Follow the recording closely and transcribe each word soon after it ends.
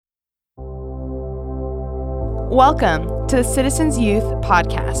Welcome to the Citizens Youth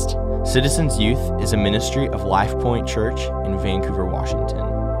Podcast. Citizens Youth is a ministry of Life Point Church in Vancouver,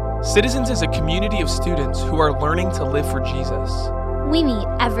 Washington. Citizens is a community of students who are learning to live for Jesus. We meet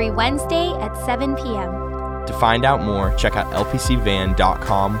every Wednesday at 7 p.m. To find out more, check out lpcvan.com/youth.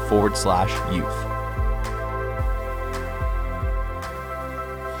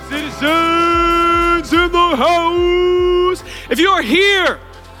 Citizens in the house! If you are here,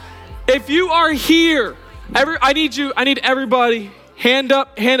 I need everybody, hand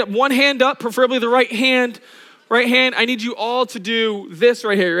up, one hand up, preferably the right hand. I need you all to do this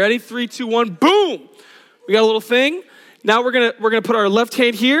right here. Ready? 3, 2, 1, boom! We got a little thing. Now we're gonna put our left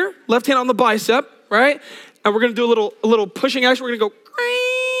hand here, left hand on the bicep, right? And we're gonna do a little pushing action. We're gonna go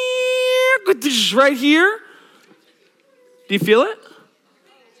right here. Do you feel it?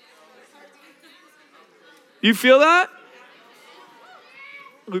 You feel that?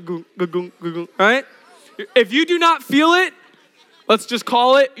 All right? If you do not feel it, let's just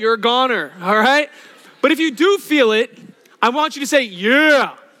call it you're a goner, all right? But if you do feel it, I want you to say,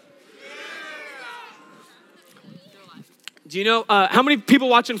 yeah. Do you know, how many people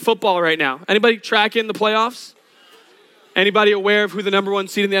watching football right now? Anybody tracking the playoffs? Anybody aware of who the number one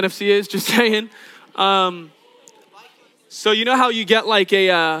seed in the NFC is? Just saying. So you know how you get like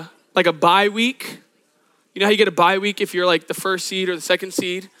a bye week? You know how you get a bye week if you're like the first seed or the second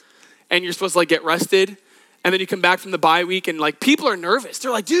seed and you're supposed to like get rested and then you come back from the bye week and like people are nervous.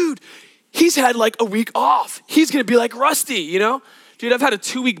 They're like, dude, he's had like a week off. He's going to be like rusty, you know? Dude, I've had a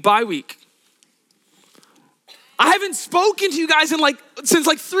 2-week bye week. I haven't spoken to you guys since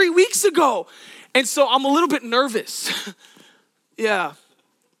 3 weeks ago. And so I'm a little bit nervous. Yeah.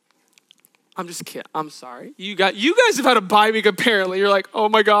 I'm just kidding. I'm sorry. You guys have had a bye week apparently. You're like, oh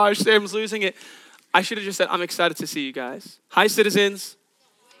my gosh, Sam's losing it. I should have just said, I'm excited to see you guys. Hi, citizens.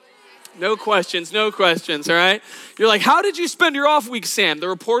 No questions, all right? You're like, how did you spend your off week, Sam? The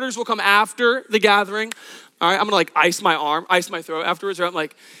reporters will come after the gathering. All right, I'm gonna like ice my throat afterwards. Or I'm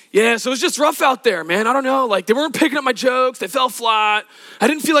like, yeah, so it was just rough out there, man. I don't know, like they weren't picking up my jokes. They fell flat. I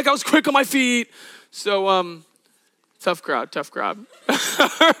didn't feel like I was quick on my feet. So, tough crowd. All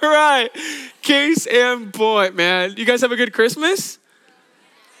right, case and point, man. You guys have a good Christmas?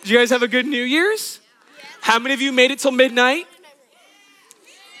 Did you guys have a good New Year's? How many of you made it till midnight?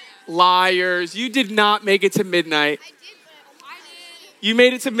 Liars. You did not make it to midnight. You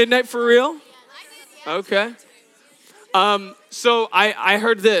made it to midnight for real? Okay. So I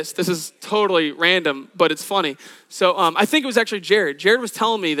heard this. This is totally random, but it's funny. So I think it was actually Jared. Jared was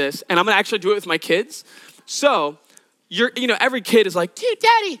telling me this, and I'm going to actually do it with my kids. So every kid is like, dude,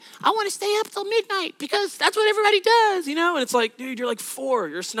 daddy, I want to stay up till midnight because that's what everybody does, you know? And it's like, dude, you're like 4.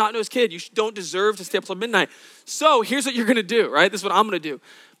 You're a snot-nosed kid. You don't deserve to stay up till midnight. So here's what you're going to do, right? This is what I'm going to do.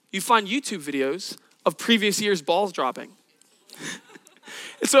 You find YouTube videos of previous year's balls dropping.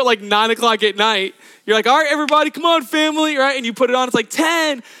 And so at like 9 o'clock at night, you're like, all right, everybody, come on, family, right? And you put it on. It's like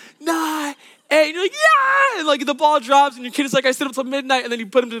 10, 9, 8. And you're like, yeah! And like the ball drops and your kid is like, I stayed up till midnight. And then you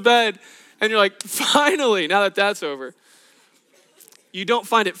put him to bed. And you're like, finally, now that that's over. You don't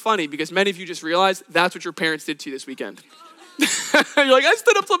find it funny because many of you just realized that's what your parents did to you this weekend. You're like, I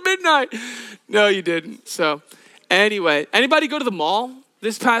stood up till midnight. No, you didn't. So anyway, anybody go to the mall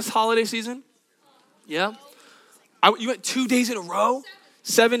this past holiday season? Yeah? You went 2 days in a row?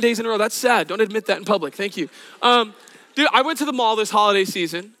 7 days in a row. That's sad. Don't admit that in public. Thank you. Dude, I went to the mall this holiday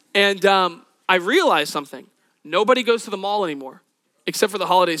season and I realized something. Nobody goes to the mall anymore except for the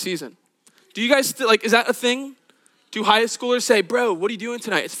holiday season. Do you guys, is that a thing? Do high schoolers say, bro, what are you doing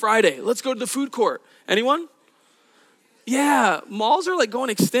tonight? It's Friday. Let's go to the food court. Anyone? Yeah, malls are like going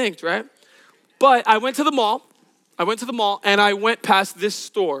extinct, right? But I went to the mall and I went past this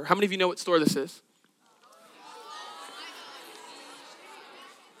store. How many of you know what store this is?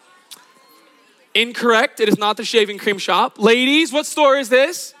 Incorrect. It is not the shaving cream shop. Ladies, what store is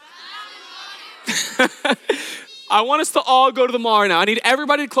this? I want us to all go to the mall right now. I need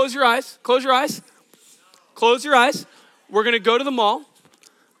everybody to close your eyes. Close your eyes. Close your eyes. We're going to go to the mall.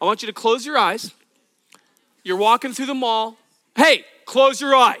 I want you to close your eyes. You're walking through the mall. Hey, close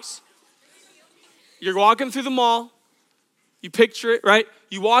your eyes. You're walking through the mall. You picture it, right?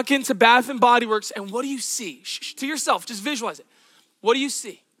 You walk into Bath and Body Works, and what do you see? Shh, to yourself, just visualize it. What do you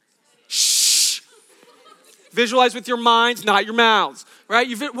see? Shh. Visualize with your minds, not your mouths, right?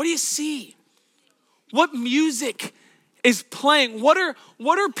 What do you see? What music is playing? What are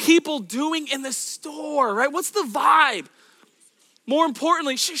people doing in the store, right? What's the vibe? More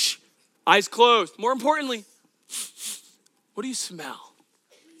importantly, shh, eyes closed. More importantly, what do you smell?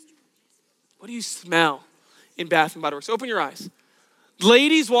 What do you smell in Bath and Body Works? Open your eyes.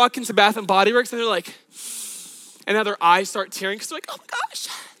 Ladies walk into Bath and Body Works and they're like, and now their eyes start tearing because they're like, oh my gosh,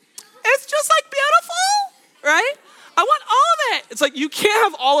 it's just like beautiful, right? I want all of it. It's like, you can't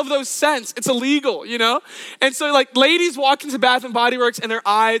have all of those scents. It's illegal, you know? And so like ladies walk into Bath and Body Works and their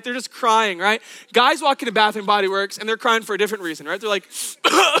eyes, they're just crying, right? Guys walk into Bath and Body Works and they're crying for a different reason, right? They're like,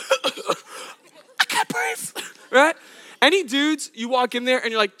 I can't breathe, right? Any dudes, you walk in there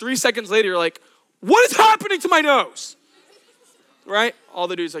and you're like 3 seconds later, you're like, what is happening to my nose? Right? All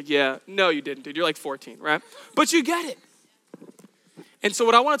the dudes are like, yeah, no you didn't, dude. You're like 14, right? But you get it. And so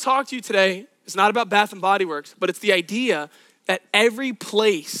what I want to talk to you today is not about Bath and Body Works, but it's the idea that every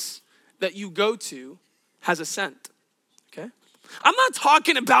place that you go to has a scent, okay? I'm not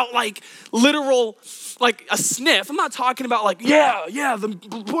talking about like literal, like a sniff. I'm not talking about like, yeah, the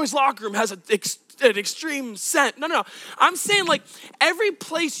boys' locker room has an extreme scent. No. I'm saying like every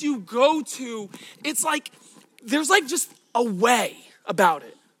place you go to, it's like, there's like just a way about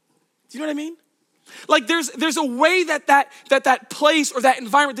it. Do you know what I mean? Like there's a way that place or that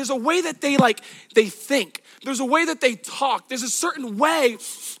environment, there's a way that they think. There's a way that they talk. There's a certain way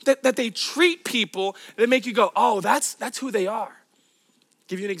that they treat people that make you go, oh, that's who they are.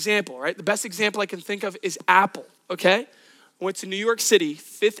 Give you an example, right? The best example I can think of is Apple, okay? I went to New York City,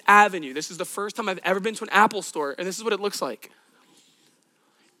 5th Avenue. This is the first time I've ever been to an Apple store, and this is what it looks like.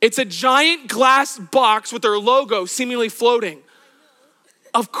 It's a giant glass box with their logo seemingly floating.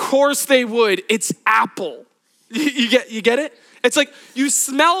 Of course they would. It's Apple. You get it? It's like you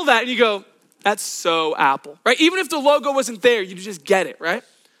smell that and you go, that's so Apple, right? Even if the logo wasn't there, you just get it, right?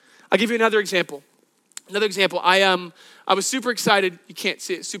 I'll give you another example. I was super excited. You can't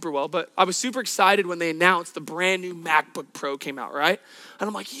see it super well, but I was super excited when they announced the brand new MacBook Pro came out, right? And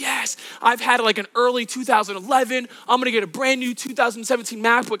I'm like, yes, I've had like an early 2011. I'm gonna get a brand new 2017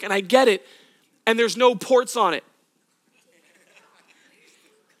 MacBook, and I get it, and there's no ports on it.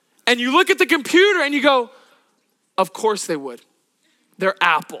 And you look at the computer and you go, of course they would. They're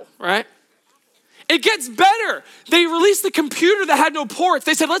Apple, right? It gets better. They released the computer that had no ports.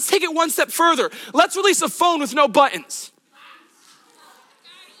 They said, let's take it one step further. Let's release a phone with no buttons.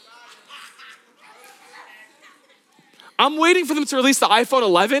 I'm waiting for them to release the iPhone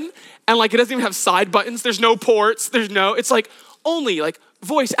 11 and like it doesn't even have side buttons. There's no ports. It's like only like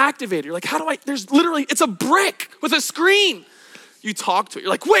voice activated. You're like, it's a brick with a screen. You talk to it.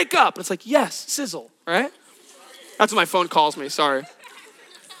 You're like, wake up. And it's like, yes, sizzle, right? That's what my phone calls me. Sorry.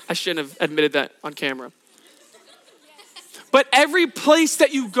 I shouldn't have admitted that on camera. But every place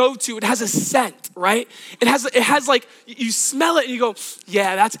that you go to, it has a scent, right? It has like, you smell it and you go,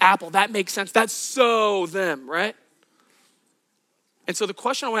 yeah, that's Apple. That makes sense. That's so them, right? And so the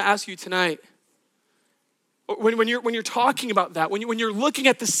question I want to ask you tonight, when you're talking about that, when you're looking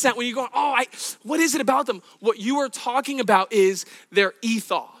at the scent, when you're going, what is it about them? What you are talking about is their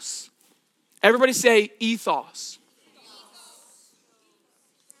ethos. Everybody say ethos.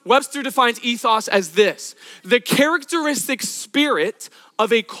 Webster defines ethos as this: the characteristic spirit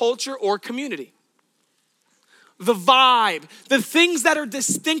of a culture or community. The vibe, the things that are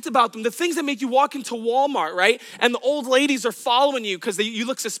distinct about them, the things that make you walk into Walmart, right? And the old ladies are following you because you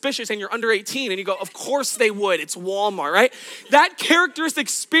look suspicious and you're under 18 and you go, of course they would, it's Walmart, right? That characteristic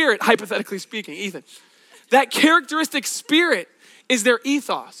spirit, hypothetically speaking, Ethan, that characteristic spirit is their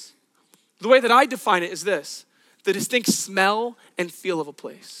ethos. The way that I define it is this: the distinct smell and feel of a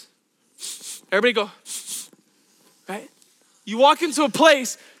place. Everybody go, right? You walk into a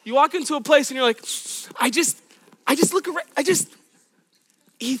place and you're like, I just look around,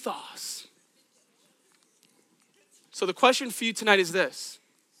 ethos. So the question for you tonight is this: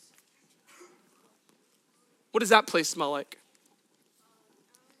 what does that place smell like?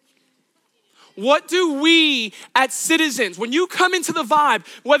 What do we at Citizens, when you come into the vibe,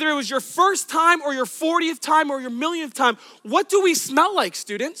 whether it was your first time or your 40th time or your millionth time, what do we smell like,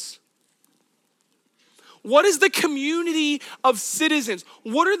 students? What is the community of Citizens?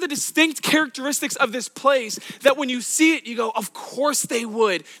 What are the distinct characteristics of this place that when you see it, you go, of course they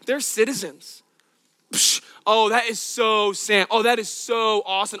would. They're Citizens. Psh, oh, that is so Sam. Oh, that is so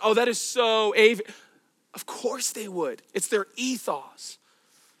awesome. Oh, that is so Of course they would. It's their ethos.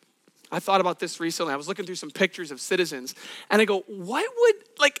 I thought about this recently. I was looking through some pictures of Citizens and I go,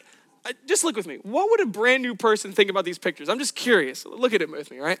 just look with me. What would a brand new person think about these pictures? I'm just curious. Look at it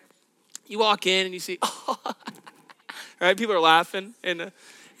with me, right? You walk in and you see, right? People are laughing in a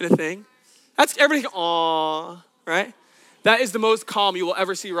thing. That's everything, aw, right? That is the most calm you will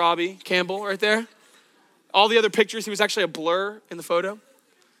ever see Robbie Campbell right there. All the other pictures, he was actually a blur in the photo.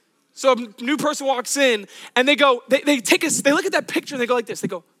 So a new person walks in and they go, they look at that picture and they go like this. They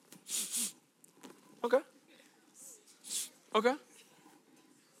go, okay.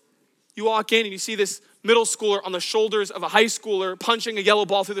 You walk in and you see this middle schooler on the shoulders of a high schooler punching a yellow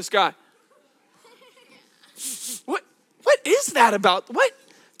ball through the sky. What is that about?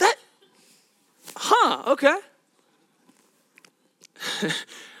 Okay.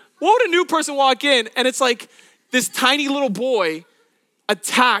 What would a new person walk in and it's like this tiny little boy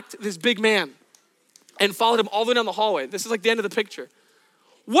attacked this big man and followed him all the way down the hallway. This is like the end of the picture.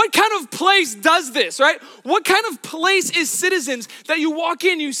 What kind of place does this, right? What kind of place is Citizens that you walk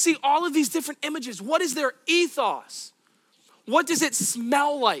in, you see all of these different images? What is their ethos? What does it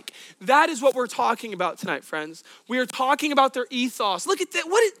smell like? That is what we're talking about tonight, friends. We are talking about their ethos. Look at that.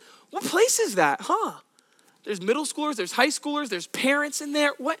 What place is that, There's middle schoolers, there's high schoolers, there's parents in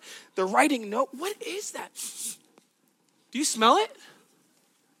there. What? They're writing note. What is that? Do you smell it?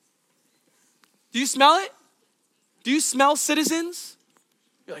 Do you smell it? Do you smell Citizens?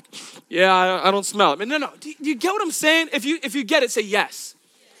 You're like, yeah, I don't smell it. No. Do you get what I'm saying? If you get it, say yes.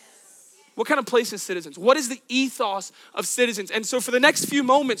 What kind of place is Citizens? What is the ethos of Citizens? And so for the next few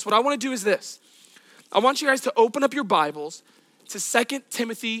moments, what I want to do is this. I want you guys to open up your Bibles to 2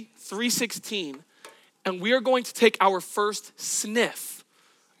 Timothy 3:16, and we are going to take our first sniff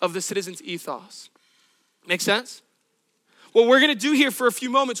of the Citizens ethos. Make sense? What we're going to do here for a few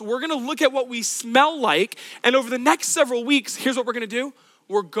moments, we're going to look at what we smell like, and over the next several weeks, here's what we're going to do.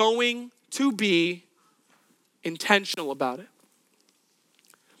 We're going to be intentional about it.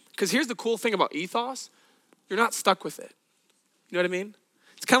 Because here's the cool thing about ethos. You're not stuck with it. You know what I mean?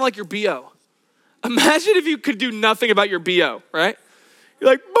 It's kind of like your BO. Imagine if you could do nothing about your BO, right? You're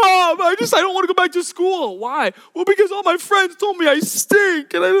like, Mom, I don't want to go back to school. Why? Well, because all my friends told me I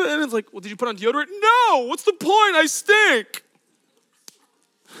stink. And it's like, well, did you put on deodorant? No, what's the point? I stink.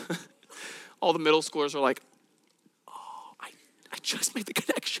 All the middle schoolers are like, oh, I just made the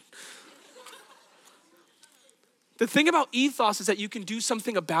connection. The thing about ethos is that you can do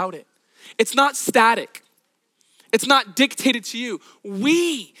something about it. It's not static. It's not dictated to you.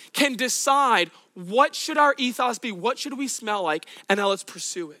 We can decide what should our ethos be, what should we smell like, and now let's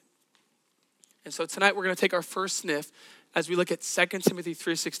pursue it. And so tonight we're going to take our first sniff as we look at 2 Timothy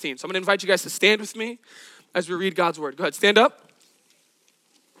 3:16. So I'm going to invite you guys to stand with me as we read God's word. Go ahead, stand up.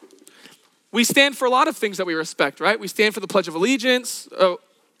 We stand for a lot of things that we respect, right? We stand for the Pledge of Allegiance. Oh,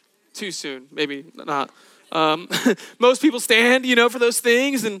 too soon, maybe not. Most people stand, for those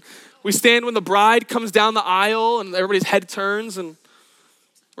things, and we stand when the bride comes down the aisle and everybody's head turns, and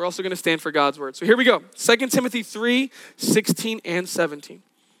we're also going to stand for God's word. So here we go. 2 Timothy 3:16 and 17.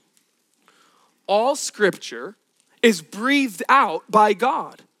 All scripture is breathed out by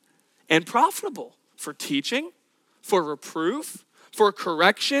God and profitable for teaching, for reproof, for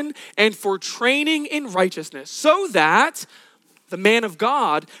correction, and for training in righteousness, so that the man of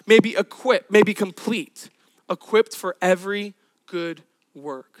God may be equipped, may be complete, equipped for every good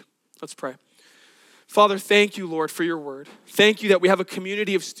work. Let's pray. Father, thank you, Lord, for your word. Thank you that we have a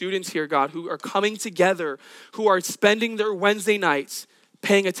community of students here, God, who are coming together, who are spending their Wednesday nights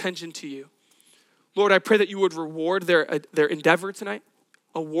paying attention to you. Lord, I pray that you would reward their endeavor tonight,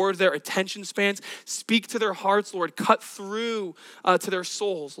 award their attention spans, speak to their hearts, Lord, cut through to their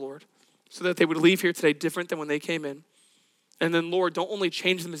souls, Lord, so that they would leave here today different than when they came in. And then, Lord, don't only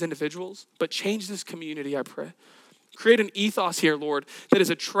change them as individuals, but change this community, I pray. Create an ethos here, Lord, that is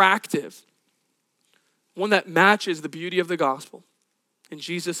attractive, one that matches the beauty of the gospel. In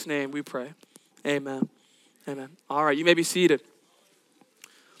Jesus' name we pray. Amen. Amen. All right, you may be seated.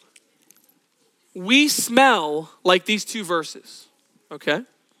 We smell like these two verses, okay?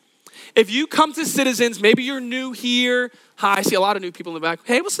 If you come to Citizens, maybe you're new here. Hi, I see a lot of new people in the back.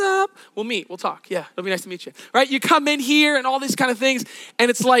 Hey, what's up? We'll meet, we'll talk. Yeah, it'll be nice to meet you. Right? You come in here and all these kind of things, and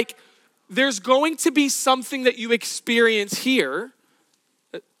it's like there's going to be something that you experience here,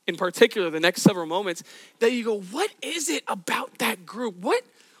 in particular the next several moments, that you go, what is it about that group? What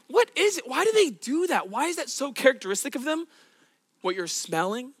is it? Why do they do that? Why is that so characteristic of them? What you're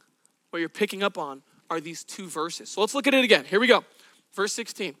smelling, what you're picking up on are these two verses. So let's look at it again. Here we go. Verse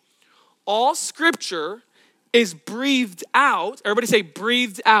 16. All scripture is breathed out. Everybody say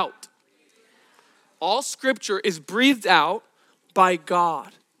breathed out. All scripture is breathed out by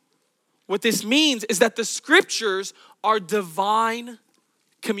God. What this means is that the scriptures are divine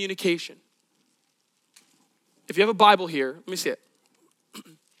communication. If you have a Bible here, let me see it.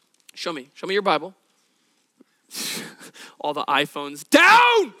 Show me your Bible. All the iPhones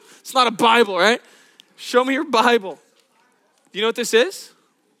down. It's not a Bible, right? Show me your Bible. Do you know what this is?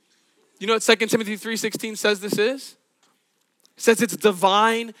 You know what 2 Timothy 3:16 says this is? It says it's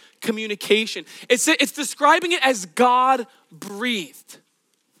divine communication. It's describing it as God breathed.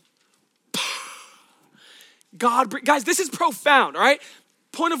 God breathed. Guys, this is profound, all right?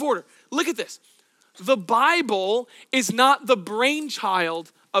 Point of order. Look at this. The Bible is not the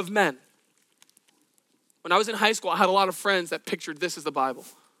brainchild of men. When I was in high school, I had a lot of friends that pictured this as the Bible.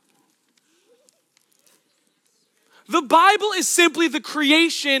 The Bible is simply the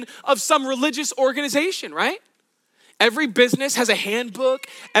creation of some religious organization, right? Every business has a handbook.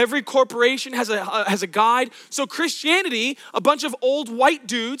 Every corporation has a guide. So Christianity, a bunch of old white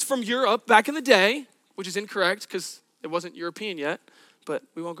dudes from Europe back in the day, which is incorrect because it wasn't European yet, but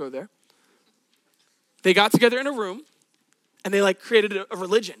we won't go there. They got together in a room and they created a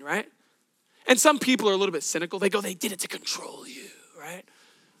religion, right? And some people are a little bit cynical. They go, they did it to control you, right?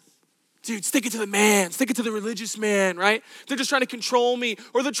 Dude, stick it to the man, stick it to the religious man, right? They're just trying to control me,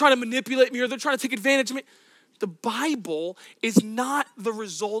 or they're trying to manipulate me, or they're trying to take advantage of me. The Bible is not the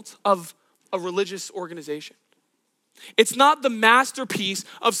result of a religious organization. It's not the masterpiece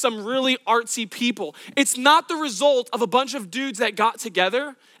of some really artsy people. It's not the result of a bunch of dudes that got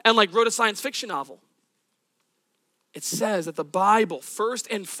together and wrote a science fiction novel. It says that the Bible, first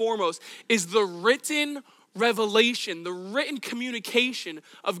and foremost, is the written revelation, the written communication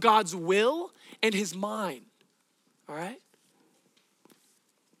of God's will and his mind. All right?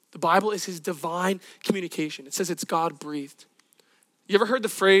 The Bible is his divine communication. It says it's God-breathed. You ever heard the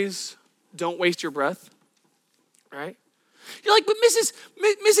phrase, don't waste your breath? Right? You're like, but Mrs.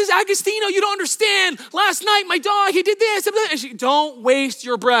 Agostino, you don't understand. Last night, my dog, he did this. And she, don't waste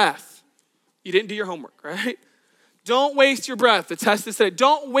your breath. You didn't do your homework, right? Don't waste your breath. The test is today.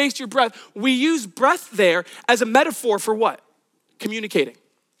 Don't waste your breath. We use breath there as a metaphor for what? Communicating.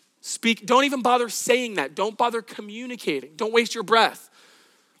 Speak. Don't even bother saying that. Don't bother communicating. Don't waste your breath.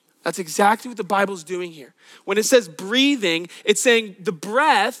 That's exactly what the Bible's doing here. When it says breathing, it's saying the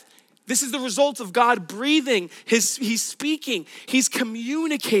breath, this is the result of God breathing. He's speaking. He's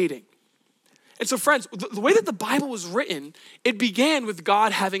communicating. And so friends, the way that the Bible was written, it began with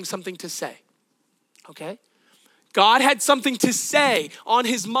God having something to say. Okay? God had something to say on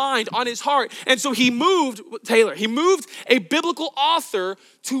his mind, on his heart. And so he moved a biblical author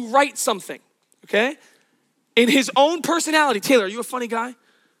to write something, okay? In his own personality. Taylor, are you a funny guy?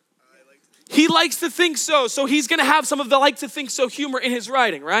 He likes to think so. So he's gonna have some of the like to think so humor in his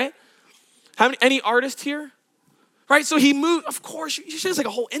writing, right? Any artist here? Right, so he moved, of course, she has a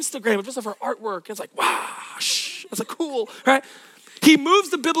whole Instagram of just of her artwork. It's wow, it's cool, right? He moves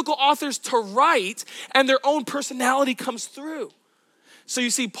the biblical authors to write and their own personality comes through. So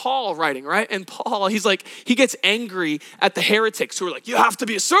you see Paul writing, right? And Paul, he gets angry at the heretics who are you have to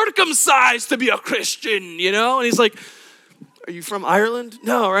be circumcised to be a Christian, you know? And he's like, are you from Ireland?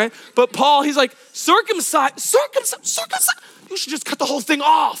 No, right? But Paul, he's like, circumcised. You should just cut the whole thing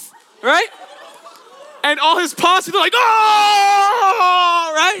off, right? And all his posse, they're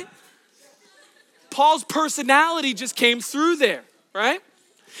oh, right? Paul's personality just came through there. Right?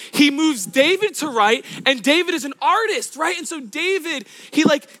 He moves David to write, and David is an artist, right? And so David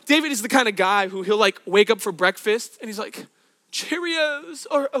is the kind of guy who he'll wake up for breakfast and he's like, Cheerios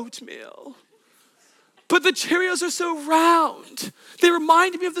or oatmeal. But the Cheerios are so round. They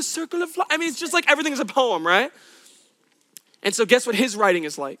remind me of the circle of life. I mean, it's just everything is a poem, right? And so guess what his writing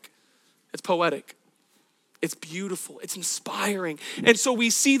is like? It's poetic. It's beautiful. It's inspiring. And so we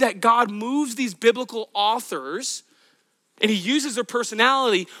see that God moves these biblical authors and he uses their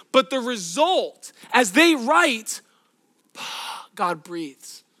personality, but the result, as they write, God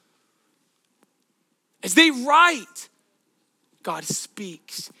breathes. As they write, God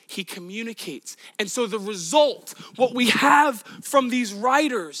speaks. He communicates. And so the result, what we have from these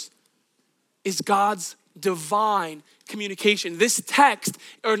writers is God's divine communication. This text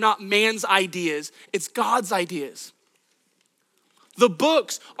are not man's ideas, it's God's ideas. The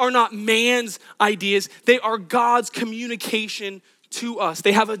books are not man's ideas. They are God's communication to us.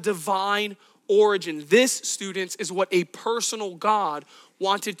 They have a divine origin. This, students, is what a personal God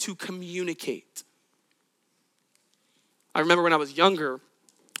wanted to communicate. I remember when I was younger,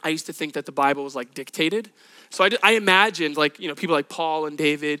 I used to think that the Bible was dictated. So I imagined people like Paul and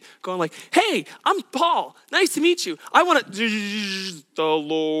David going hey, I'm Paul. Nice to meet you. I want to, the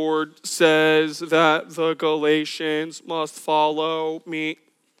Lord says that the Galatians must follow me.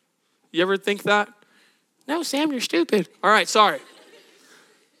 You ever think that? No, Sam, you're stupid. All right, sorry.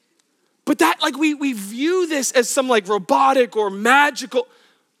 But that we view this as some robotic or magical.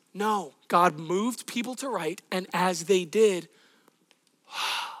 No, God moved people to write, and as they did,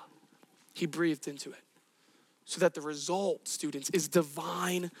 he breathed into it. So that the result, students, is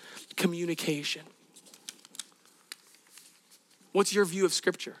divine communication. What's your view of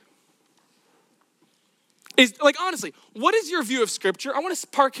Scripture? Honestly, what is your view of Scripture? I want to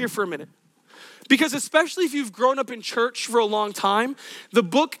park here for a minute. Because especially if you've grown up in church for a long time, the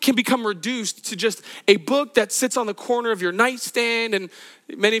book can become reduced to just a book that sits on the corner of your nightstand. And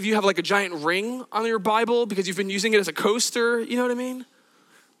many of you have like a giant ring on your Bible because you've been using it as a coaster. You know what I mean?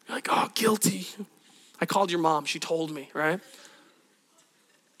 You're like, oh, guilty. I called your mom. She told me, right?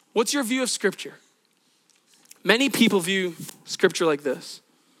 What's your view of Scripture? Many people view Scripture like this.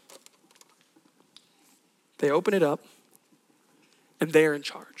 They open it up and they're in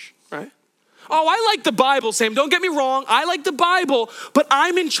charge, right? Oh, I like the Bible, Sam. Don't get me wrong. I like the Bible, but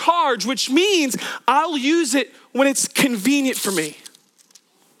I'm in charge, which means I'll use it when it's convenient for me.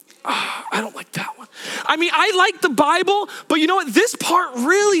 I don't like that one. I mean, I like the Bible, but you know what? This part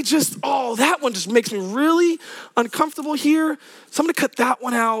really just, that one just makes me really uncomfortable here. So I'm gonna cut that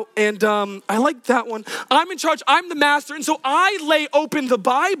one out, and I like that one. I'm in charge, I'm the master, and so I lay open the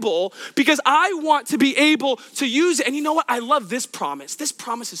Bible because I want to be able to use it. And you know what? I love this promise. This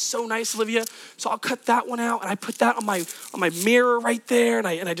promise is so nice, Olivia. So I'll cut that one out, and I put that on my mirror right there, and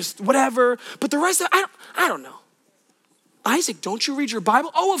I just, whatever. But the rest of it, I don't know. Isaac, don't you read your Bible?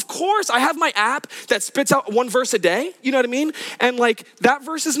 Oh, of course. I have my app that spits out one verse a day. You know what I mean? And like that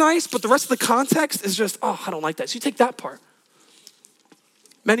verse is nice, but the rest of the context is just, I don't like that. So you take that part.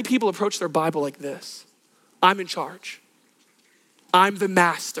 Many people approach their Bible like this. I'm in charge. I'm the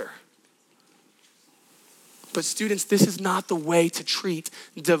master. But students, this is not the way to treat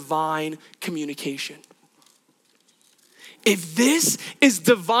divine communication. If this is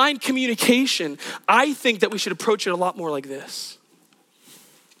divine communication, I think that we should approach it a lot more like this.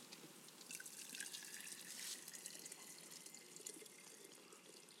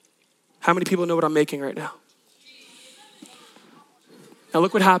 How many people know what I'm making right now? Now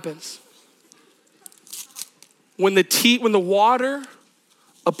look what happens. When the water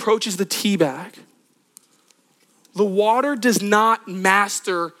approaches the tea bag, the water does not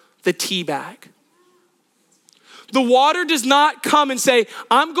master the tea bag. The water does not come and say,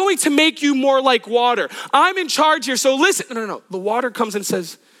 I'm going to make you more like water. I'm in charge here, so listen. No. The water comes and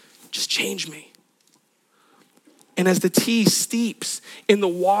says, just change me. And as the tea steeps in the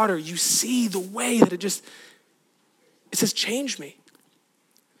water, you see the way that it says, change me.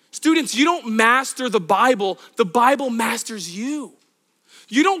 Students, you don't master the Bible masters you.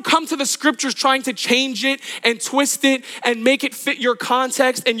 You don't come to the scriptures trying to change it and twist it and make it fit your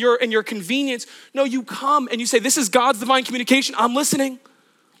context and your convenience. No, you come and you say, this is God's divine communication. I'm listening.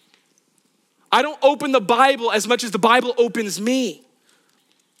 I don't open the Bible as much as the Bible opens me.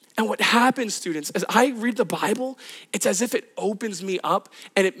 And what happens, students, as I read the Bible, it's as if it opens me up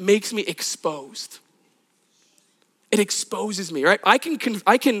and it makes me exposed. It exposes me, right? I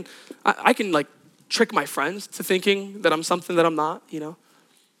can like trick my friends to thinking that I'm something that I'm not, you know?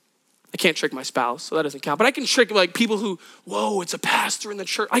 I can't trick my spouse, so that doesn't count. But I can trick like people who, it's a pastor in the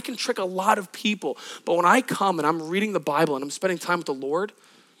church. I can trick a lot of people. But when I come and I'm reading the Bible and I'm spending time with the Lord,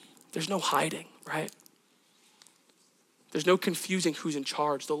 there's no hiding, right? There's no confusing who's in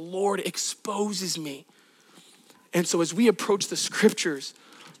charge. The Lord exposes me. And so as we approach the scriptures,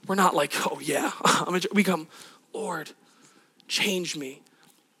 we're not like, we come, Lord, change me.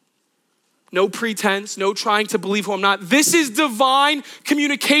 No pretense, no trying to believe who I'm not. This is divine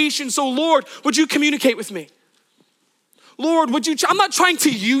communication. So Lord, would you communicate with me? Lord, I'm not trying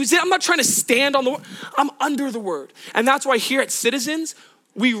to use it. I'm not trying to stand on the word. I'm under the word. And that's why here at Citizens,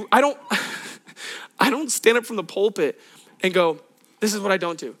 I don't stand up from the pulpit and go, this is what I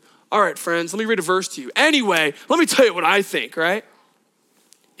don't do. All right, friends, let me read a verse to you. Anyway, let me tell you what I think, right?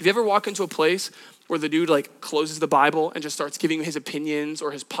 If you ever walk into a place where the dude like closes the Bible and just starts giving you his opinions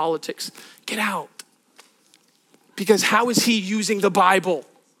or his politics, get out. Because how is he using the Bible?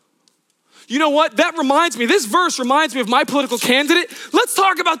 You know what? This verse reminds me of my political candidate. Let's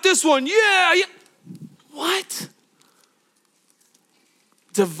talk about this one. Yeah. What?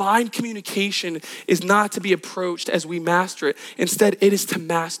 Divine communication is not to be approached as we master it. Instead, it is to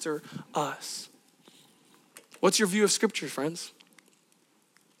master us. What's your view of Scripture, friends?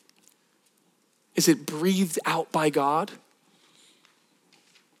 Is it breathed out by God?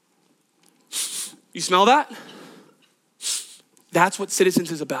 You smell that? That's what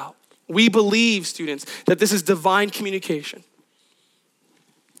Citizens is about. We believe, students, that this is divine communication.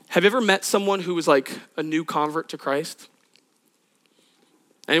 Have you ever met someone who was like a new convert to Christ?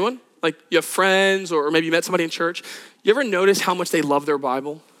 Anyone? Like you have friends or maybe you met somebody in church. You ever notice how much they love their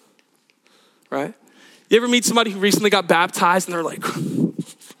Bible? Right? You ever meet somebody who recently got baptized and they're like,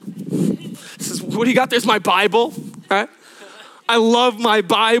 what do you got? There's my Bible, right? I love my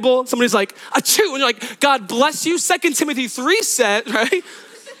Bible. Somebody's like, achoo, and you're like, God bless you. 2 Timothy 3 said, right?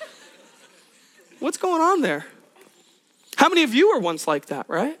 What's going on there? How many of you were once like that,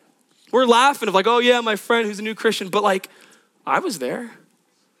 right? We're laughing of like, oh yeah, my friend who's a new Christian, but like, I was there.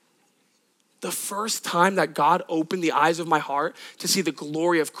 The first time that God opened the eyes of my heart to see the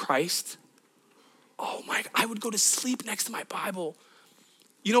glory of Christ, oh my, I would go to sleep next to my Bible.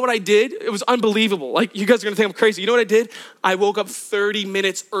 You know what I did? It was unbelievable. Like, you guys are gonna think I'm crazy. You know what I did? I woke up 30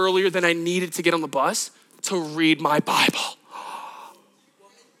 minutes earlier than I needed to get on the bus to read my Bible.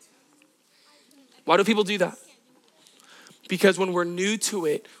 Why do people do that? Because when we're new to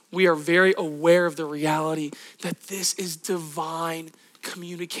it, we are very aware of the reality that this is divine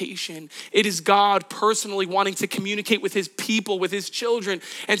communication. It is God personally wanting to communicate with his people, with his children.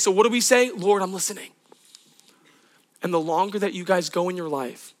 And so what do we say? Lord, I'm listening. And the longer that you guys go in your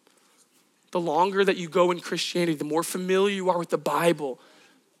life, the longer that you go in Christianity, the more familiar you are with the Bible,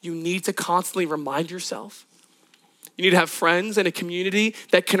 you need to constantly remind yourself. You need to have friends and a community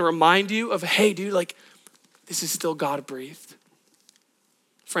that can remind you of, hey, dude, like, this is still God-breathed.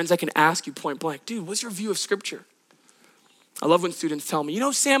 Friends that can ask you point blank, dude, what's your view of Scripture? I love when students tell me, you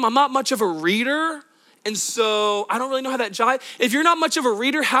know, Sam, I'm not much of a reader, and so I don't really know how that jives. If you're not much of a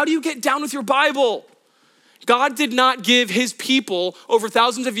reader, how do you get down with your Bible? God did not give his people over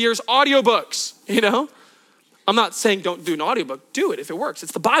thousands of years audiobooks, you know? I'm not saying don't do an audiobook. Do it if it works.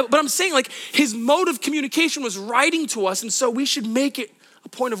 It's the Bible. But I'm saying like his mode of communication was writing to us, and so we should make it a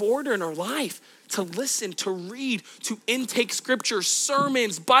point of order in our life to listen, to read, to intake Scripture,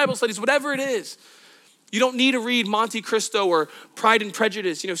 sermons, Bible studies, whatever it is. You don't need to read Monte Cristo or Pride and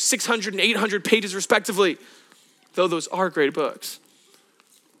Prejudice, 600 and 800 pages respectively, though those are great books.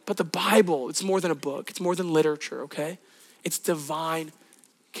 But the Bible, it's more than a book. It's more than literature, okay? It's divine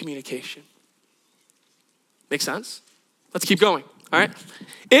communication. Make sense? Let's keep going, all right?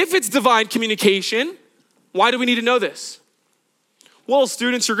 If it's divine communication, why do we need to know this? Well,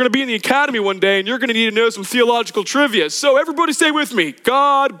 students, you're gonna be in the academy one day and you're gonna need to know some theological trivia. So everybody stay with me.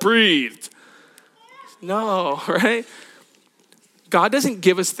 God breathed. No, right? God doesn't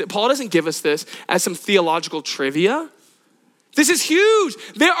give us, Paul doesn't give us this as some theological trivia. This is huge.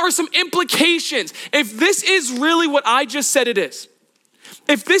 There are some implications. If this is really what I just said it is,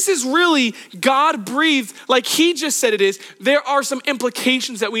 if this is really God breathed like he just said it is, there are some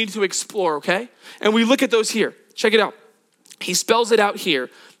implications that we need to explore, okay? And we look at those here. Check it out. He spells it out here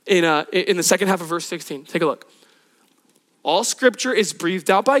in the second half of verse 16. Take a look. All scripture is breathed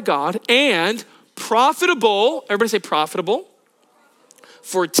out by God and profitable, everybody say profitable,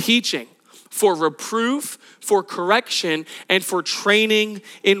 for teaching, for reproof, for correction, and for training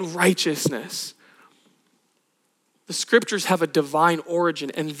in righteousness. The scriptures have a divine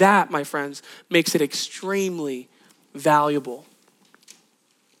origin, and that, my friends, makes it extremely valuable.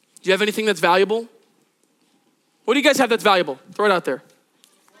 Do you have anything that's valuable? What do you guys have that's valuable? Throw it out there.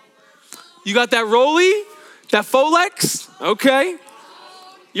 You got that Rolly? That Folex? Okay.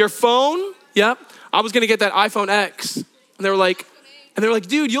 Your phone? Yep. I was gonna get that iPhone X. And they were like,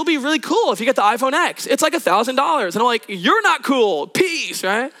 dude, you'll be really cool if you get the iPhone X. It's like $1,000. And I'm like, you're not cool. Peace,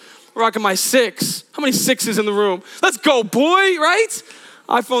 right? Rocking my 6. How many 6s in the room? Let's go, boy, right?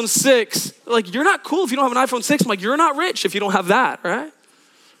 iPhone 6. Like, you're not cool if you don't have an iPhone 6. I'm like, you're not rich if you don't have that, right?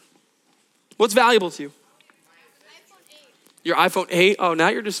 What's valuable to you? Your iPhone 8? Oh, now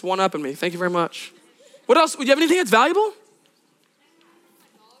you're just one-upping me. Thank you very much. What else? Do you have anything that's valuable?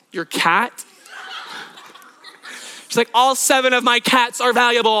 Your cat? She's like, all 7 of my cats are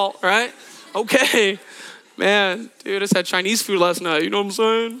valuable, right? Okay. Man, dude, I just had Chinese food last night. You know what I'm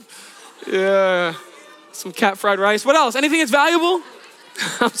saying? Yeah. Some cat fried rice. What else? Anything that's valuable?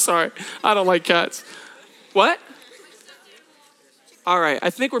 I'm sorry. I don't like cats. What? All right. I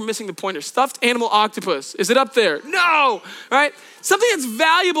think we're missing the pointer. Stuffed animal octopus. Is it up there? No. Right? Something that's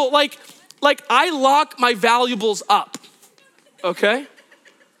valuable. Like I lock my valuables up. Okay?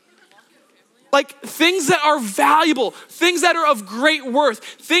 Like things that are valuable, things that are of great worth,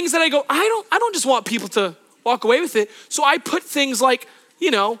 things that I go, I don't just want people to walk away with it. So I put things like,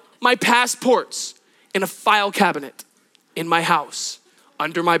 my passports in a file cabinet in my house,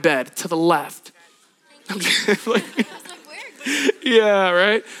 under my bed, to the left. Yeah,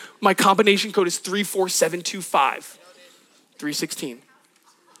 right? My combination code is 34725, 316.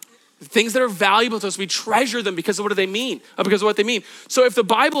 The things that are valuable to us, we treasure them because of what do they mean? Because of what they mean. So if the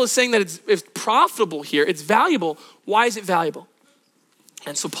Bible is saying that it's profitable here, it's valuable, why is it valuable?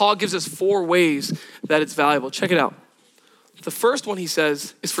 And so Paul gives us 4 ways that it's valuable. Check it out. The first one he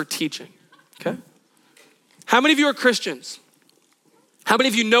says is for teaching, okay? How many of you are Christians? How many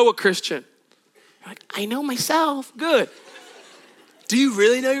of you know a Christian? You're like, I know myself. Good. Do you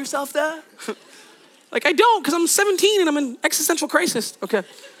really know yourself that? Like, I don't, because I'm 17 and I'm in existential crisis. Okay.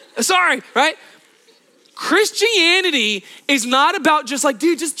 Sorry, right? Christianity is not about just like,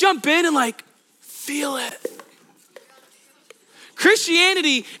 dude, just jump in and like feel it.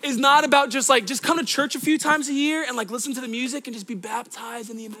 Christianity is not about just like, just come to church a few times a year and like listen to the music and just be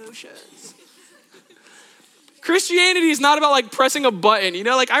baptized in the emotions. Christianity is not about like pressing a button. You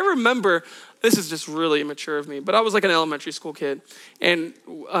know, like I remember, this is just really immature of me, but I was like an elementary school kid. And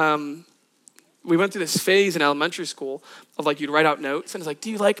we went through this phase in elementary school of like, you'd write out notes and it's like, do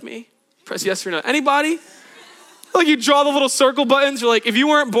you like me? Press yes or no. Anybody? Like you draw the little circle buttons. You're like, if you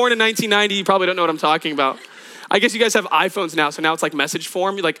weren't born in 1990, you probably don't know what I'm talking about. I guess you guys have iPhones now, so now it's like message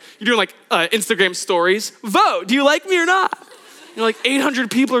form. You're doing like Instagram stories. Vote, do you like me or not? You're like 800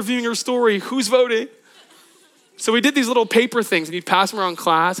 people are viewing your story. Who's voting? So we did these little paper things and you'd pass them around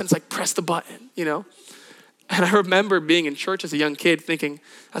class and it's like, press the button, you know? And I remember being in church as a young kid thinking,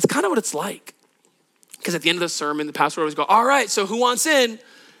 that's kind of what it's like. Because at the end of the sermon, the pastor would always go, all right, so who wants in?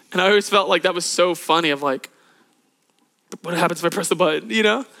 And I always felt like that was so funny of like, what happens if I press the button, you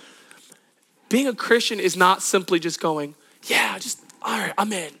know? Being a Christian is not simply just going, yeah, all right,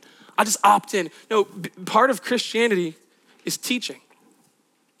 I'm in. I just opt in. No, part of Christianity is teaching.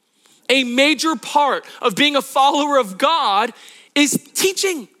 A major part of being a follower of God is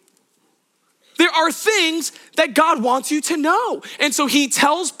teaching. There are things that God wants you to know. And so he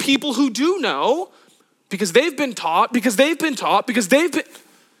tells people who do know, because they've been taught, he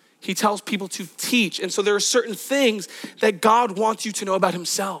tells people to teach. And so there are certain things that God wants you to know about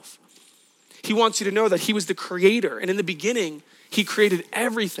himself. He wants you to know that he was the creator. And in the beginning, he created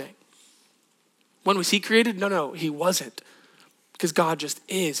everything. When was he created? No, he wasn't. Because God just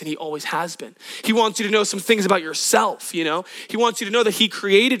is, and he always has been. He wants you to know some things about yourself, you know? He wants you to know that he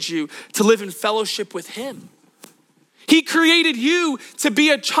created you to live in fellowship with him. He created you to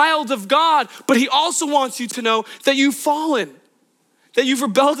be a child of God, but he also wants you to know that you've fallen, that you've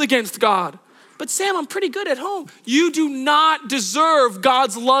rebelled against God. But Sam, I'm pretty good at home. You do not deserve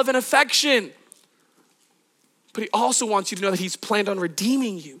God's love and affection. But he also wants you to know that he's planned on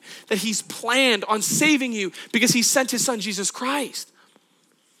redeeming you, that he's planned on saving you because he sent his son, Jesus Christ.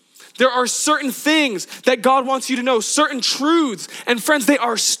 There are certain things that God wants you to know, certain truths. And friends, they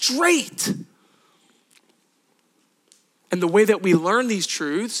are straight. And the way that we learn these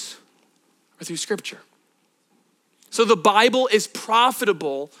truths are through scripture. So the Bible is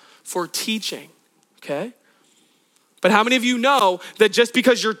profitable for teaching, okay? But how many of you know that just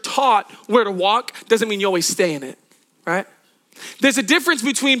because you're taught where to walk doesn't mean you always stay in it, right? There's a difference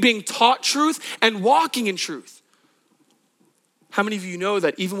between being taught truth and walking in truth. How many of you know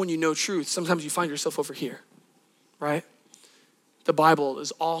that even when you know truth, sometimes you find yourself over here, right? The Bible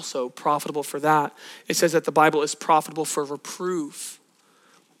is also profitable for that. It says that the Bible is profitable for reproof.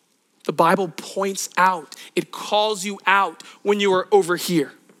 The Bible points out, it calls you out when you are over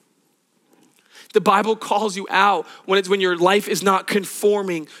here. The Bible calls you out when your life is not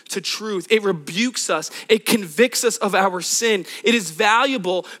conforming to truth. It rebukes us. It convicts us of our sin. It is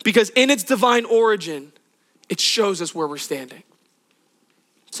valuable because in its divine origin, it shows us where we're standing.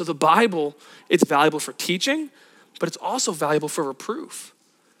 So the Bible, it's valuable for teaching, but it's also valuable for reproof.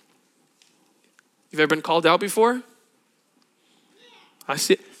 You've ever been called out before? I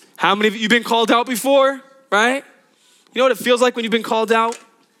see. How many of you have been called out before, right? You know what it feels like when you've been called out?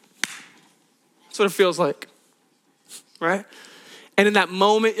 That's what it feels like, right? And in that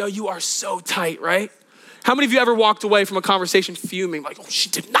moment, you are so tight, right? How many of you ever walked away from a conversation fuming, like, oh, she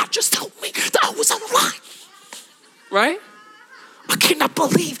did not just tell me that I was on the line, right? I cannot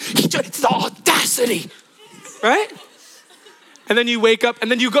believe it's the audacity, right? And then you wake up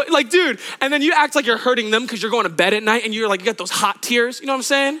and then you go, like, dude, and then you act like you're hurting them because you're going to bed at night and you're like, you got those hot tears, you know what I'm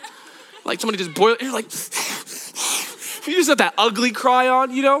saying? Like somebody just boiled, and you're like, you just got that ugly cry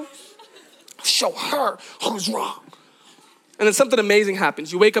on, you know? Show her who's wrong. And then something amazing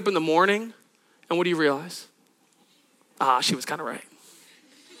happens. You wake up in the morning and what do you realize? She was kind of right.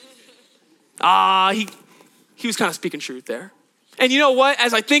 He was kind of speaking truth there. And you know what?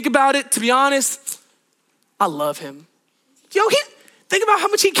 As I think about it, to be honest, I love him. Think about how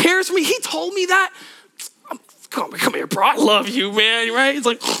much he cares for me. He told me that. Come here, bro. I love you, man, right? It's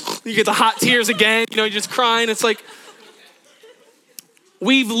like, you get the hot tears again. You're just crying. It's like,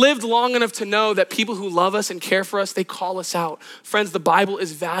 we've lived long enough to know that people who love us and care for us, they call us out. Friends, the Bible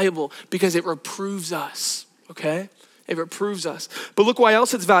is valuable because it reproves us, okay? It reproves us. But look why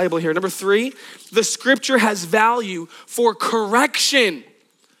else it's valuable here. Number 3, the scripture has value for correction.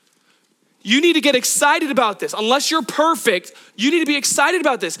 You need to get excited about this. Unless you're perfect, you need to be excited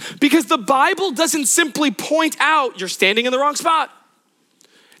about this because the Bible doesn't simply point out you're standing in the wrong spot.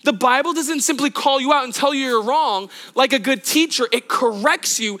 The Bible doesn't simply call you out and tell you you're wrong. Like a good teacher, it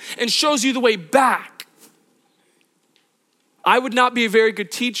corrects you and shows you the way back. I would not be a very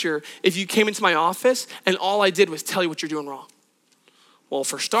good teacher if you came into my office and all I did was tell you what you're doing wrong. Well,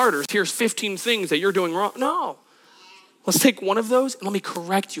 for starters, here's 15 things that you're doing wrong. No. Let's take one of those and let me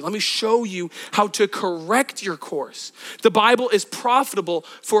correct you. Let me show you how to correct your course. The Bible is profitable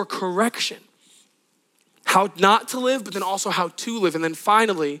for correction. How not to live, but then also how to live. And then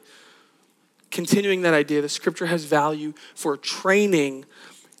finally, continuing that idea, the scripture has value for training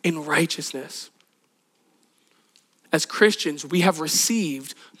in righteousness. As Christians, we have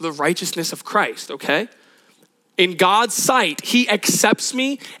received the righteousness of Christ, okay? In God's sight, he accepts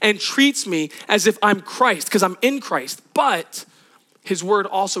me and treats me as if I'm Christ because I'm in Christ. But his word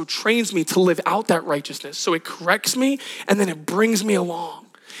also trains me to live out that righteousness. So it corrects me and then it brings me along.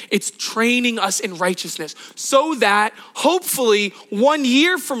 It's training us in righteousness so that hopefully 1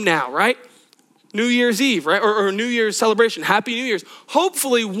 year from now, right? New Year's Eve, right? Or New Year's celebration, Happy New Year's.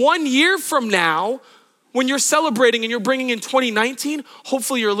 Hopefully 1 year from now, when you're celebrating and you're bringing in 2019,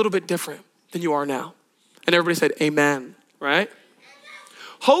 hopefully you're a little bit different than you are now. And everybody said, amen, right?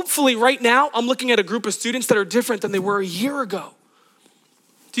 Hopefully right now, I'm looking at a group of students that are different than they were a year ago.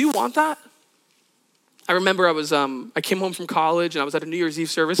 Do you want that? I remember I came home from college and I was at a New Year's Eve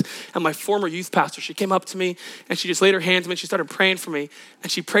service and my former youth pastor, she came up to me and she just laid her hands on me and she started praying for me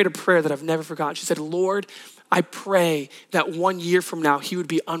and she prayed a prayer that I've never forgotten. She said, Lord, I pray that 1 year from now, he would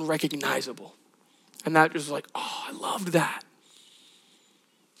be unrecognizable. And that was like, oh, I loved that.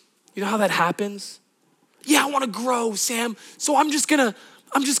 You know how that happens? Yeah, I want to grow, Sam. So I'm just gonna,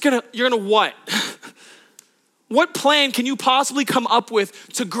 you're gonna what? What plan can you possibly come up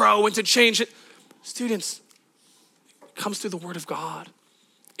with to grow and to change it? Students, it comes through the word of God.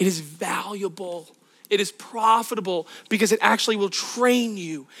 It is valuable. It is profitable because it actually will train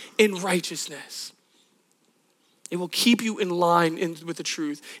you in righteousness. It will keep you in line with the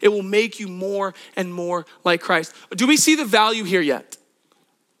truth. It will make you more and more like Christ. Do we see the value here yet?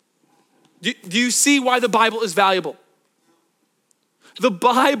 Do you see why the Bible is valuable? The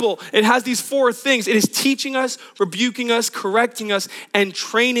Bible, it has these 4 things. It is teaching us, rebuking us, correcting us, and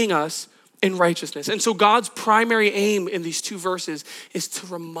training us in righteousness. And so God's primary aim in these 2 verses is to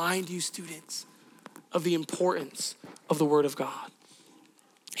remind you, students, of the importance of the word of God.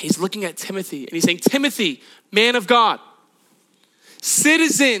 He's looking at Timothy and he's saying, Timothy, man of God,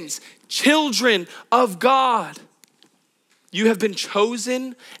 citizens, children of God, you have been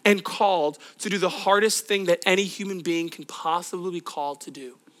chosen and called to do the hardest thing that any human being can possibly be called to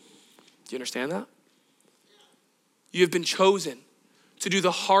do. Do you understand that? You have been chosen to do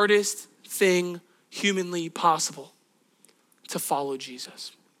the hardest thing humanly possible, to follow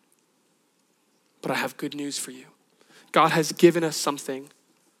Jesus. But I have good news for you. God has given us something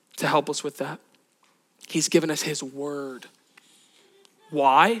to help us with that. He's given us his word.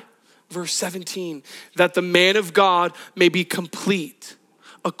 Why? Verse 17, that the man of God may be complete,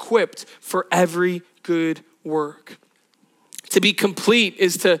 equipped for every good work. To be complete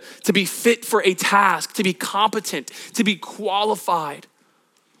is to be fit for a task, to be competent, to be qualified.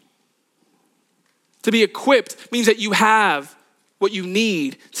 To be equipped means that you have what you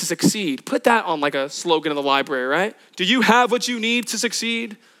need to succeed. Put that on like a slogan in the library, right? Do you have what you need to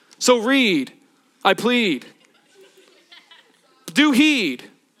succeed? So read, I plead. Do heed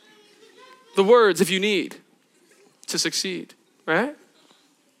the words if you need to succeed, right?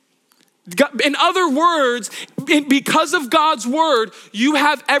 In other words, because of God's word, you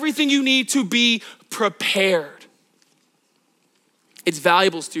have everything you need to be prepared. It's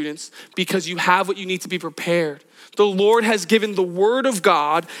valuable, students, because you have what you need to be prepared. The Lord has given the word of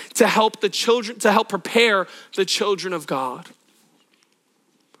God to help prepare the children of God.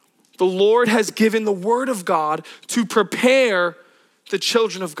 The Lord has given the word of God to prepare the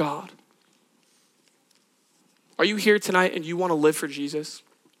children of God. Are you here tonight and you want to live for Jesus?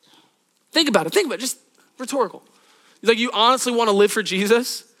 Think about it, just rhetorical. Like you honestly want to live for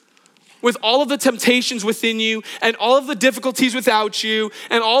Jesus? With all of the temptations within you and all of the difficulties without you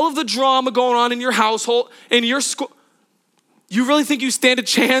and all of the drama going on in your household, in your school, you really think you stand a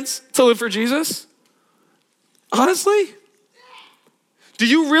chance to live for Jesus? Honestly? Do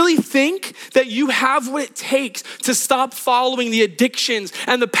you really think that you have what it takes to stop following the addictions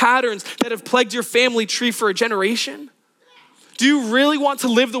and the patterns that have plagued your family tree for a generation? Do you really want to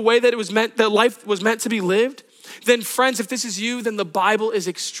live the way that life was meant to be lived? Then friends, if this is you, then the Bible is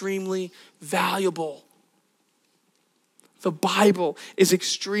extremely valuable. The Bible is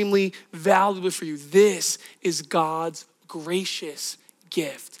extremely valuable for you. This is God's gracious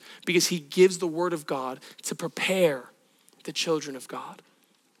gift because he gives the word of God to prepare the children of God.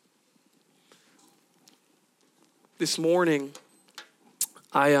 This morning,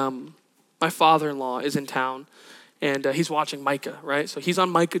 my father-in-law is in town, and he's watching Micah, right? So he's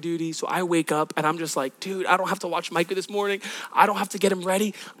on Micah duty. So I wake up and I'm just like, dude, I don't have to watch Micah this morning. I don't have to get him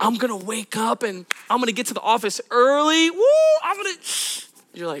ready. I'm gonna wake up and I'm gonna get to the office early. Woo!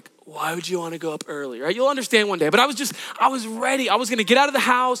 You're like, why would you want to go up early, right? You'll understand one day. But I was ready. I was gonna get out of the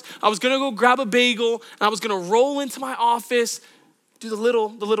house. I was gonna go grab a bagel, and I was gonna roll into my office, do the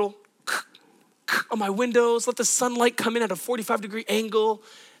little on my windows, let the sunlight come in at a 45-degree angle,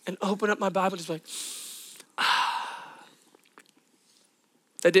 and open up my Bible and just like,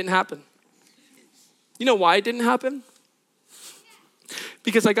 That didn't happen. You know why it didn't happen?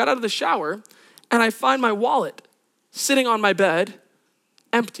 Because I got out of the shower, and I find my wallet sitting on my bed,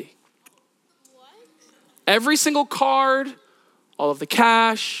 empty. What? Every single card, all of the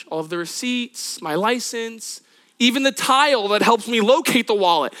cash, all of the receipts, my license, even the tile that helps me locate the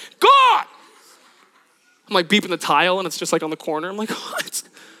wallet, gone! I'm like beeping the tile and it's just like on the corner. I'm like, what?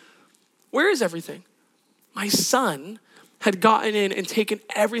 Where is everything? My son had gotten in and taken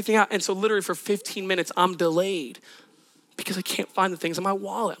everything out. And so literally for 15 minutes, I'm delayed because I can't find the things in my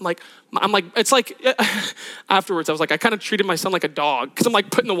wallet. I'm like, it's like, afterwards, I was like, I kind of treated my son like a dog because I'm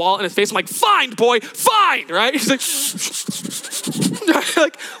like putting the wallet in his face. I'm like, find, boy, find, right? He's like,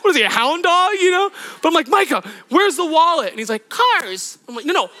 like, what is he, a hound dog, you know? But I'm like, Micah, where's the wallet? And he's like, cars. I'm like,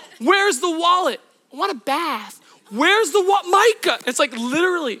 no, where's the wallet? I want a bath. Where's the wallet? Micah. It's like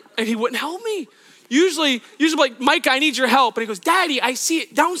literally, and he wouldn't help me. Usually like, Micah, I need your help. And he goes, Daddy, I see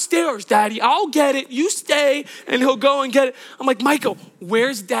it downstairs, Daddy. I'll get it. You stay. And he'll go and get it. I'm like, Micah,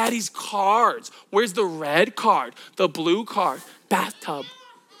 where's Daddy's cards? Where's the red card? The blue card? Bathtub.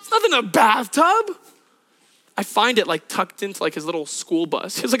 It's nothing in a bathtub. I find it like tucked into like his little school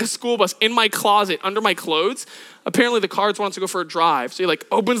bus. He has like a school bus in my closet under my clothes. Apparently the cards wants to go for a drive. So he like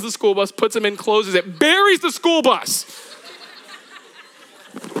opens the school bus, puts them in, closes it, buries the school bus.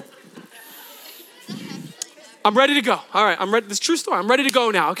 I'm ready to go. All right, I'm ready. This is a true story. I'm ready to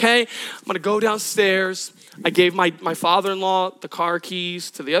go now, okay? I'm gonna go downstairs. I gave my father-in-law the car keys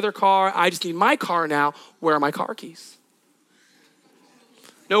to the other car. I just need my car now. Where are my car keys?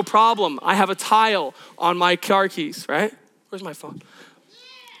 No problem. I have a tile on my car keys, right? Where's my phone?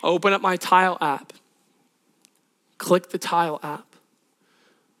 Open up my tile app. Click the tile app.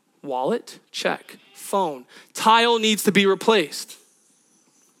 Wallet, check. Phone. Tile needs to be replaced.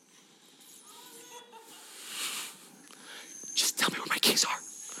 Just tell me where my keys are.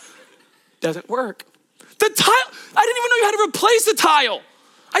 Doesn't work. The tile, I didn't even know you had to replace the tile.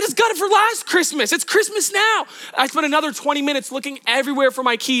 I just got it for last Christmas. It's Christmas now. I spent another 20 minutes looking everywhere for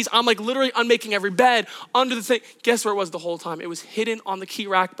my keys. I'm like literally unmaking every bed, under the thing. Guess where it was the whole time? It was hidden on the key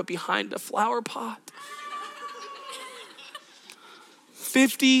rack, but behind a flower pot.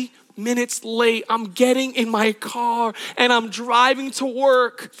 50 minutes late, I'm getting in my car and I'm driving to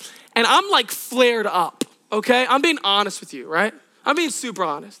work and I'm like flared up, okay? I'm being honest with you, right? I'm being super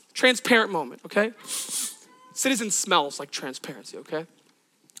honest. Transparent moment, okay? Citizen smells like transparency, okay?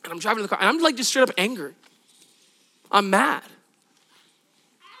 And I'm driving in the car and I'm like just straight up angry. I'm mad.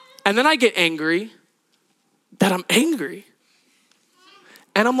 And then I get angry that I'm angry.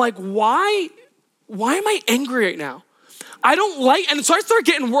 And I'm like, why am I angry right now? I don't like, and so I start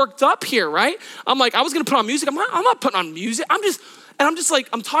getting worked up here, right? I'm like, I was gonna put on music. I'm not putting on music. I'm just like,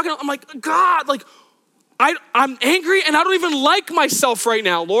 I'm talking, I'm like, God, like, I'm angry and I don't even like myself right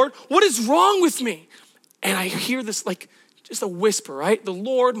now, Lord. What is wrong with me? And I hear this like, just a whisper, right? The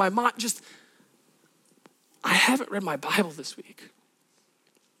Lord, my mind, I haven't read my Bible this week.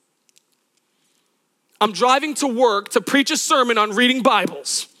 I'm driving to work to preach a sermon on reading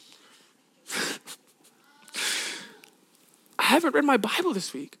Bibles. I haven't read my Bible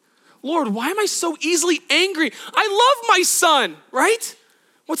this week. Lord, why am I so easily angry? I love my son, right?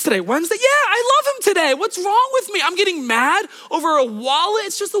 What's today, Wednesday? Yeah, I love him today. What's wrong with me? I'm getting mad over a wallet.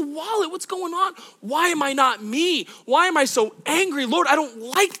 It's just a wallet. What's going on? Why am I not me? Why am I so angry? Lord, I don't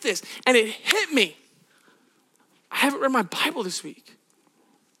like this. And it hit me. I haven't read my Bible this week.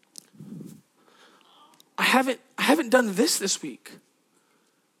 I haven't done this week.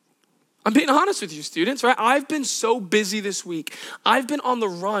 I'm being honest with you, students, right? I've been so busy this week. I've been on the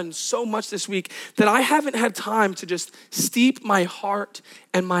run so much this week that I haven't had time to just steep my heart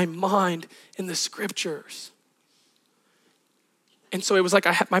and my mind in the scriptures. And so it was like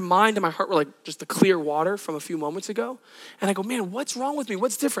my mind and my heart were like just the clear water from a few moments ago. And I go, man, what's wrong with me?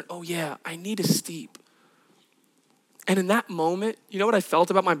 What's different? Oh yeah, I need to steep. And in that moment, you know what I felt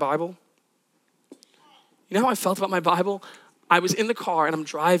about my Bible? You know how I felt about my Bible? I was in the car and I'm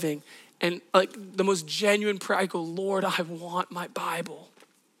driving and like the most genuine prayer, I go, Lord, I want my Bible.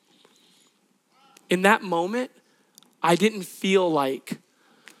 In that moment, I didn't feel like,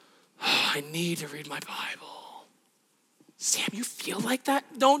 I need to read my Bible. Sam, you feel like that?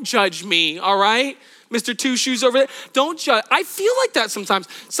 Don't judge me, all right? Mr. Two Shoes over there. Don't judge. I feel like that sometimes.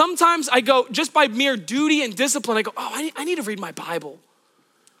 Sometimes I go, just by mere duty and discipline, I go, oh, I need to read my Bible.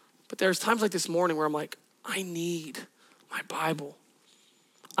 But there's times like this morning where I'm like, I need my Bible.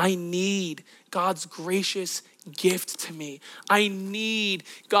 I need God's gracious gift to me. I need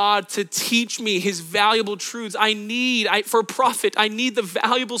God to teach me his valuable truths. For a prophet, I need the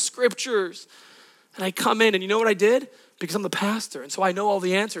valuable scriptures. And I come in and you know what I did? Because I'm the pastor and so I know all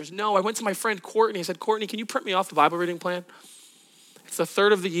the answers. No, I went to my friend Courtney. I said, Courtney, can you print me off the Bible reading plan? It's the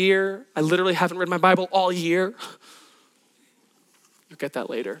third of the year. I literally haven't read my Bible all year. You'll get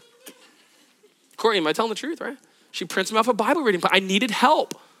that later. Courtney, am I telling the truth, right? She prints me off a Bible reading plan. I needed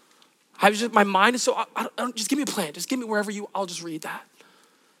help. My mind is so, I don't, just give me a plan. Just give me I'll just read that.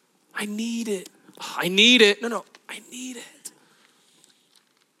 I need it. I need it. No, I need it.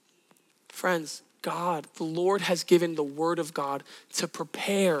 Friends, God, the Lord has given the word of God to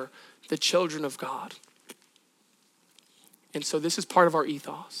prepare the children of God. And so this is part of our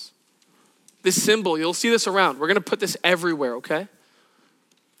ethos. This symbol, you'll see this around. We're going to put this everywhere, okay?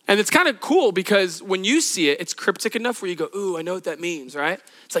 And it's kind of cool because when you see it, it's cryptic enough where you go, ooh, I know what that means, right?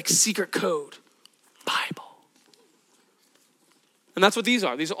 It's like secret code, Bible. And that's what these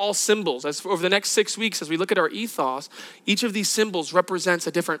are. These are all symbols. Over the next 6 weeks, as we look at our ethos, each of these symbols represents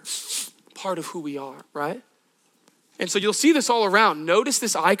a different part of who we are, right? And so you'll see this all around. Notice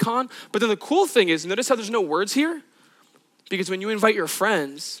this icon. But then the cool thing is, notice how there's no words here? Because when you invite your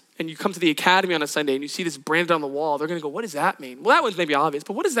friends and you come to the academy on a Sunday and you see this branded on the wall, they're gonna go, what does that mean? Well, that one's maybe obvious,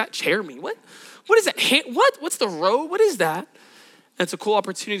 but what does that chair mean? What is that? What's the row? What is that? And it's a cool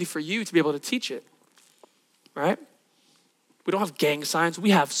opportunity for you to be able to teach it, right? We don't have gang signs,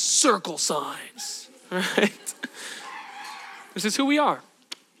 we have circle signs, right? This is who we are.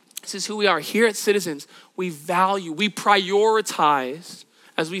 This is who we are. Here at Citizens, we prioritize,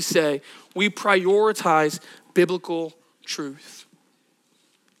 as we say, we prioritize biblical truth.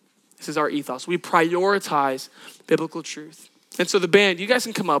 This is our ethos. We prioritize biblical truth. And so the band, you guys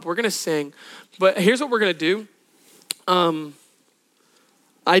can come up. We're going to sing. But here's what we're going to do.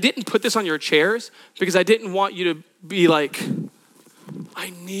 I didn't put this on your chairs because I didn't want you to be like, I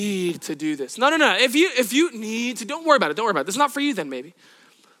need to do this. No. If you need to, don't worry about it. This is not for you then maybe.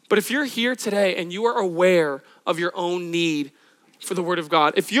 But if you're here today and you are aware of your own need for the word of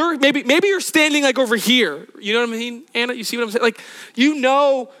God, if you're, maybe you're standing like over here, you know what I mean? Anna, you see what I'm saying? Like, you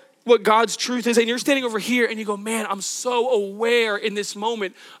know what God's truth is and you're standing over here and you go, man, I'm so aware in this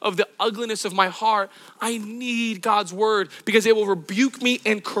moment of the ugliness of my heart. I need God's word because it will rebuke me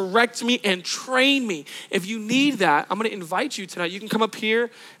and correct me and train me. If you need that, I'm gonna invite you tonight. You can come up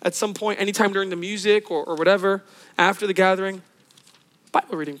here at some point, anytime during the music or whatever, after the gathering.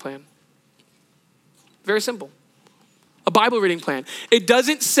 Bible reading plan. Very simple. A Bible reading plan. It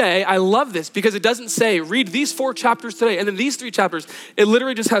doesn't say, I love this because it doesn't say read these 4 chapters today and then these 3 chapters. It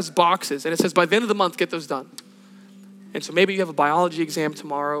literally just has boxes and it says by the end of the month, get those done. And so maybe you have a biology exam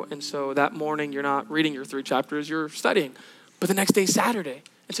tomorrow and so that morning you're not reading your 3 chapters, you're studying. But the next day is Saturday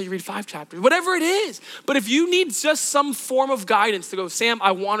and so you read 5 chapters, whatever it is. But if you need just some form of guidance to go, Sam,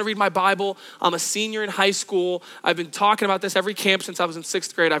 I want to read my Bible. I'm a senior in high school. I've been talking about this every camp since I was in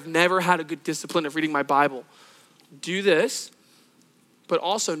 6th grade. I've never had a good discipline of reading my Bible. Do this, but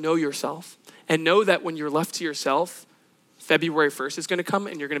also know yourself and know that when you're left to yourself, February 1st is gonna come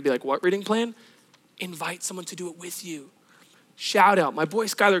and you're gonna be like, what reading plan? Invite someone to do it with you. Shout out, my boy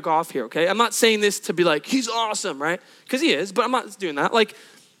Skylar Goff here, okay? I'm not saying this to be like, he's awesome, right? Because he is, but I'm not doing that. Like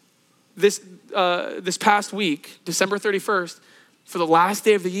this past week, December 31st, for the last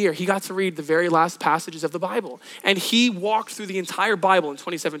day of the year, he got to read the very last passages of the Bible. And he walked through the entire Bible in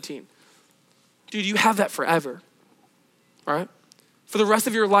 2017. Dude, you have that forever. All right? For the rest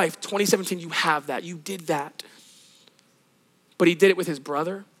of your life, 2017, you have that. You did that. But he did it with his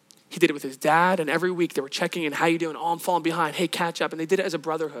brother. He did it with his dad. And every week they were checking in. How you doing? Oh, I'm falling behind. Hey, catch up. And they did it as a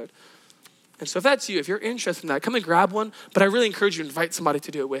brotherhood. And so if that's you, if you're interested in that, come and grab one. But I really encourage you to invite somebody to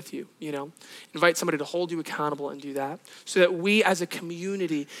do it with you, you know? Invite somebody to hold you accountable and do that so that we as a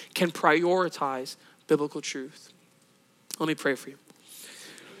community can prioritize biblical truth. Let me pray for you.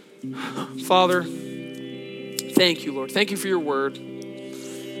 Father, thank you, Lord. Thank you for your word.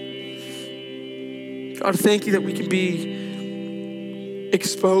 God, thank you that we can be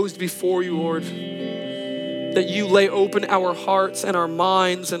exposed before you, Lord. That you lay open our hearts and our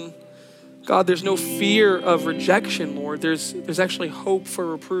minds. And God, there's no fear of rejection, Lord. There's actually hope for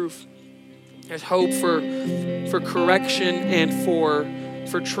reproof. There's hope for correction and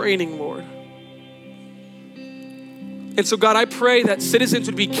for training, Lord. And so God, I pray that Citizens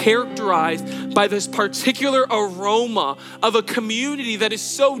would be characterized by this particular aroma of a community that is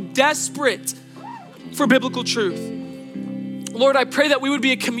so desperate for biblical truth. Lord, I pray that we would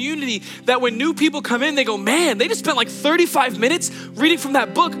be a community that when new people come in, they go, man, they just spent like 35 minutes reading from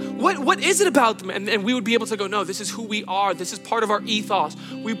that book. What is it about them? And we would be able to go, no, this is who we are. This is part of our ethos.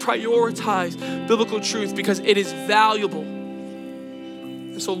 We prioritize biblical truth because it is valuable.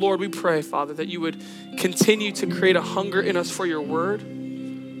 And so, Lord, we pray, Father, that you would continue to create a hunger in us for your word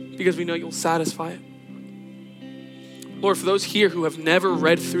because we know you'll satisfy it. Lord, for those here who have never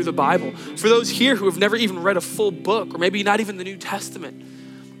read through the Bible, for those here who have never even read a full book, or maybe not even the New Testament,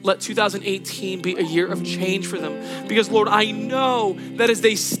 let 2018 be a year of change for them. Because Lord, I know that as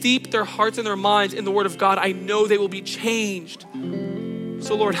they steep their hearts and their minds in the word of God, I know they will be changed.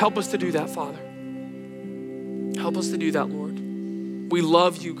 So Lord, help us to do that, Father. Help us to do that, Lord. We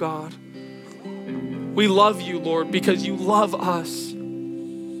love you, God. We love you, Lord, because you love us.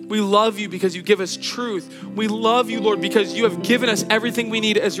 We love you because you give us truth. We love you, Lord, because you have given us everything we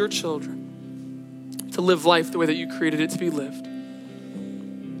need as your children to live life the way that you created it to be lived.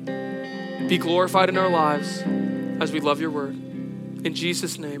 Be glorified in our lives as we love your word. In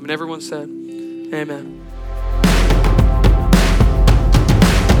Jesus' name. And everyone said, amen.